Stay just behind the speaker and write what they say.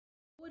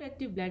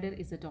Overactive bladder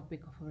is the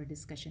topic of our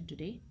discussion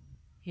today.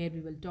 Here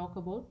we will talk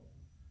about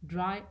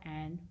dry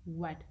and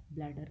wet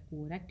bladder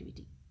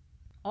overactivity.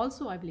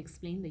 Also, I will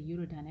explain the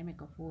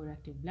urodynamic of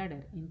overactive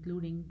bladder,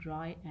 including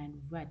dry and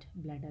wet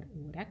bladder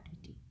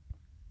overactivity.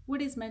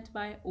 What is meant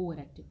by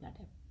overactive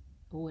bladder?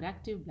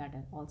 Overactive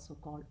bladder, also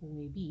called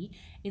OAB,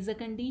 is a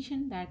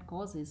condition that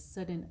causes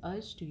sudden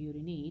urge to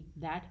urinate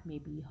that may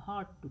be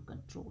hard to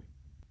control.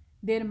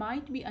 There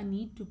might be a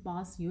need to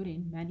pass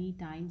urine many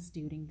times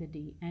during the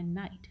day and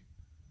night.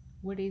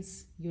 What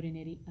is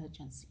urinary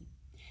urgency?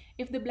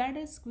 If the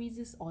bladder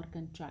squeezes or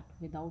contracts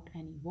without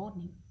any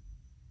warning,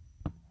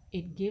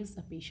 it gives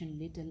a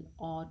patient little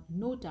or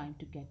no time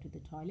to get to the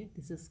toilet.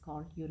 This is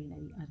called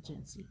urinary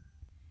urgency.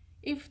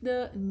 If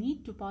the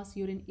need to pass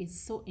urine is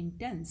so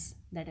intense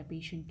that a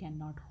patient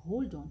cannot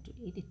hold on to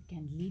it, it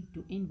can lead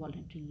to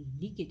involuntary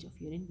leakage of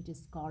urine, which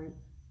is called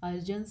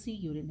urgency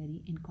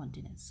urinary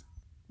incontinence.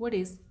 What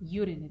is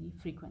urinary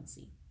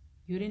frequency?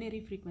 Urinary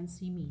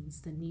frequency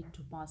means the need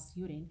to pass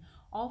urine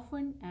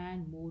often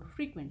and more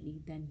frequently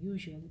than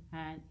usual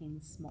and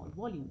in small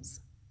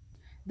volumes.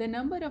 The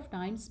number of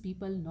times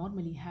people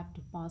normally have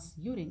to pass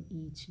urine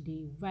each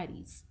day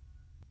varies.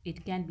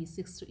 It can be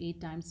 6 to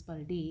 8 times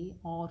per day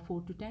or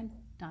 4 to 10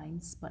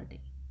 times per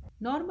day.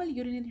 Normal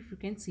urinary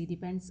frequency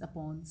depends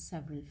upon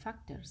several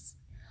factors.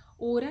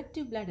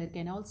 Overactive bladder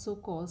can also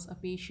cause a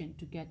patient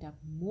to get up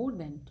more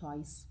than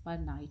twice per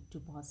night to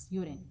pass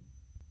urine.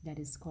 That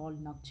is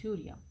called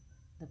nocturia.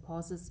 The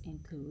causes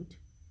include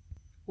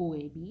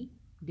OAB,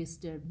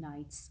 disturbed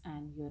nights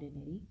and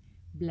urinary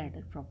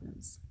bladder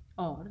problems,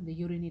 or the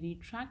urinary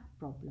tract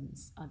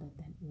problems other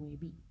than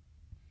OAB.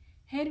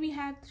 Here we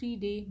have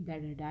 3-day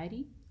bladder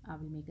diary. I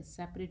will make a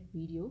separate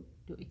video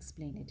to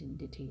explain it in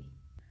detail.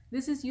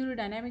 This is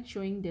urodynamic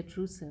showing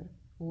Detrusor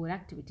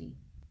overactivity.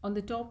 On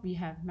the top we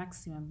have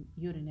maximum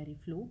urinary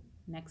flow.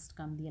 Next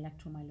come the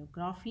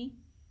electromyography.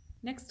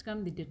 Next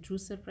come the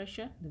Detrusor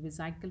pressure, the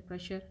vesical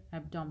pressure,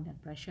 abdominal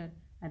pressure,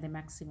 and the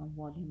maximum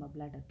volume a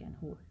bladder can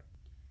hold.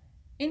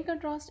 In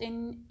contrast,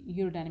 in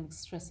urodynamic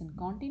stress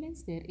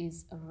incontinence, there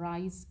is a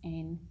rise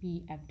in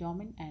P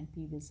abdomen and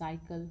P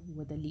vesicle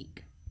with a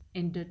leak.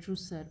 In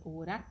Detrusor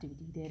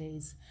overactivity, there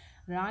is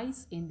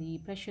rise in the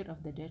pressure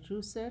of the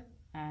Detrusor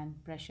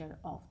and pressure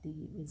of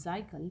the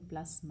vesicle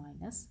plus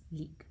minus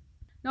leak.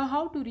 Now,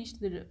 how to reach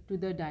to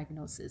the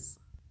diagnosis?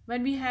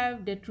 When we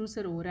have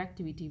Detrusor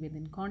overactivity with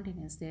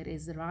incontinence, there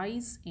is a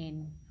rise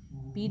in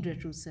P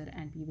Detrusor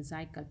and P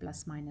vesicle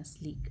plus minus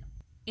leak.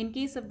 In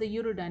case of the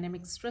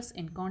urodynamic stress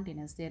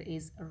incontinence, there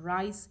is a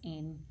rise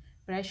in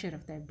pressure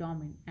of the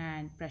abdomen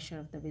and pressure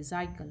of the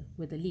vesicle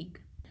with a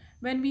leak.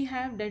 When we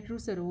have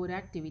Detrusor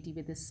overactivity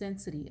with a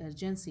sensory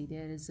urgency,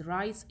 there is a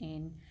rise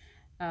in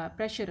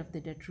pressure of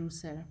the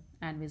Detrusor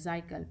and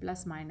vesicle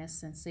plus minus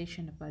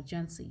sensation of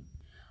urgency.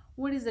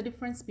 What is the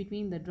difference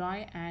between the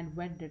dry and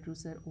wet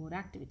Detrusor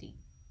overactivity?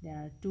 There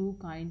are two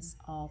kinds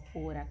of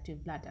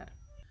overactive bladder.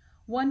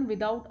 One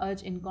without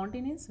urge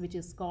incontinence, which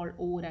is called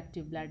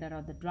overactive bladder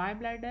or the dry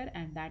bladder,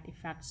 and that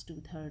affects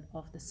 2/3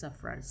 of the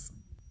sufferers.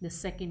 The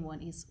second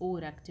one is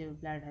overactive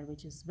bladder,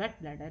 which is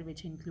wet bladder,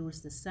 which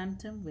includes the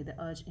symptom with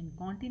the urge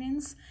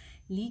incontinence,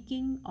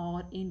 leaking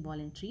or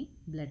involuntary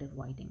bladder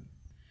voiding.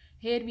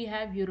 Here we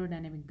have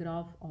urodynamic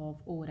graph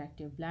of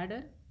overactive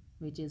bladder,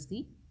 which is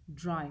the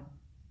dry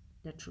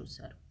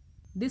Detrusor.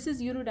 This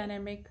is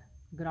urodynamic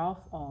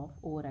graph of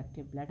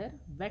overactive bladder,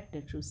 wet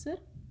Detrusor,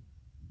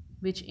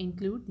 which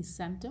include the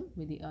symptom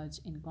with the urge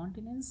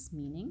incontinence,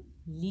 meaning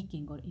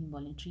leaking or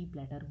involuntary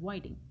bladder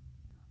voiding.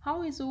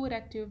 How is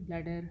overactive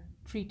bladder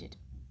treated?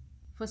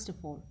 First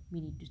of all,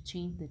 we need to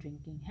change the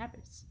drinking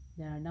habits.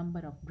 There are a number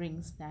of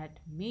drinks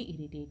that may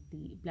irritate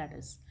the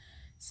bladders,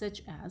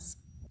 such as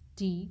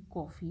tea,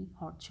 coffee,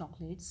 hot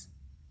chocolates,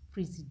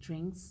 frizzy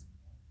drinks,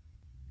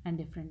 and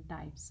different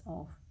types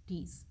of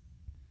teas.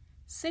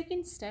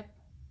 Second step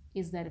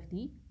is that of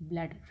the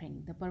bladder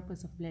training. The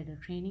purpose of bladder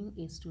training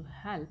is to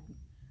help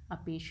a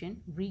patient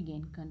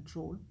regain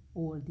control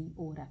over the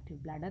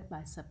overactive bladder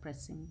by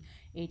suppressing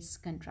its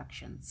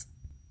contractions.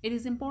 It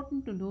is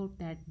important to note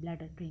that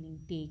bladder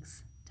training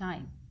takes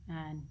time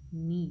and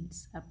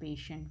needs a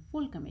patient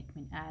full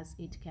commitment, as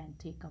it can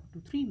take up to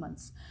 3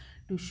 months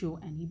to show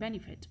any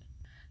benefit.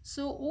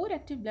 So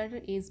overactive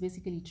bladder is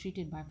basically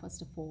treated by,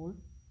 first of all,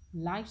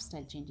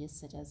 lifestyle changes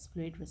such as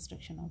fluid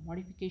restriction or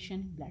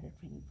modification, bladder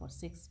training for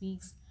 6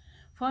 weeks,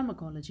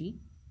 pharmacology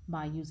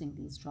by using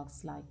these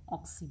drugs like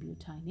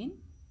oxybutynin,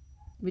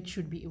 which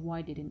should be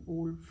avoided in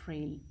old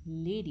frail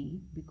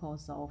lady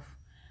because of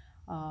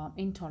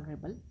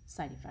intolerable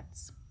side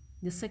effects.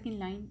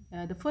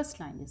 The first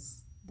line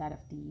is that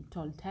of the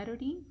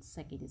tolterodine,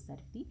 second is that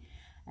of the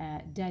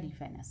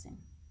darifenacin.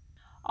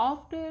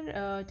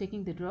 After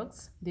taking the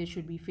drugs, there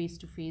should be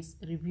face-to-face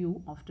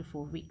review after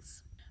 4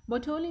 weeks.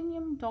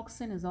 Botulinum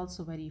toxin is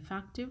also very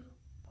effective.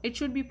 It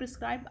should be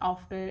prescribed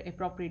after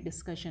appropriate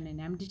discussion in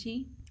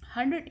MDT.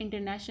 100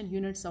 international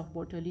units of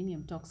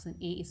botulinum toxin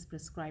A is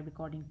prescribed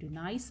according to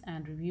NICE,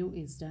 and review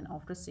is done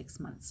after 6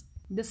 months.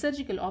 The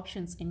surgical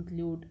options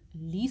include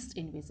least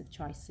invasive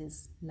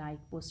choices like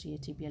posterior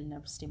tibial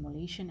nerve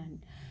stimulation,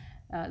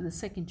 and the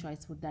second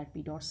choice would that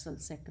be dorsal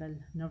sacral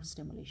nerve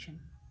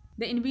stimulation.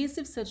 The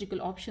invasive surgical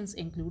options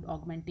include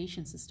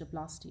augmentation,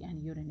 cystoplasty,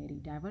 and urinary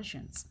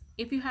diversions.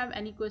 If you have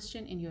any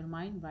question in your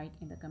mind, write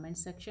in the comment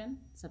section.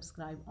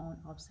 Subscribe on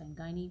Obstetrics and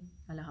Gynae.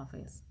 Allah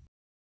Hafiz.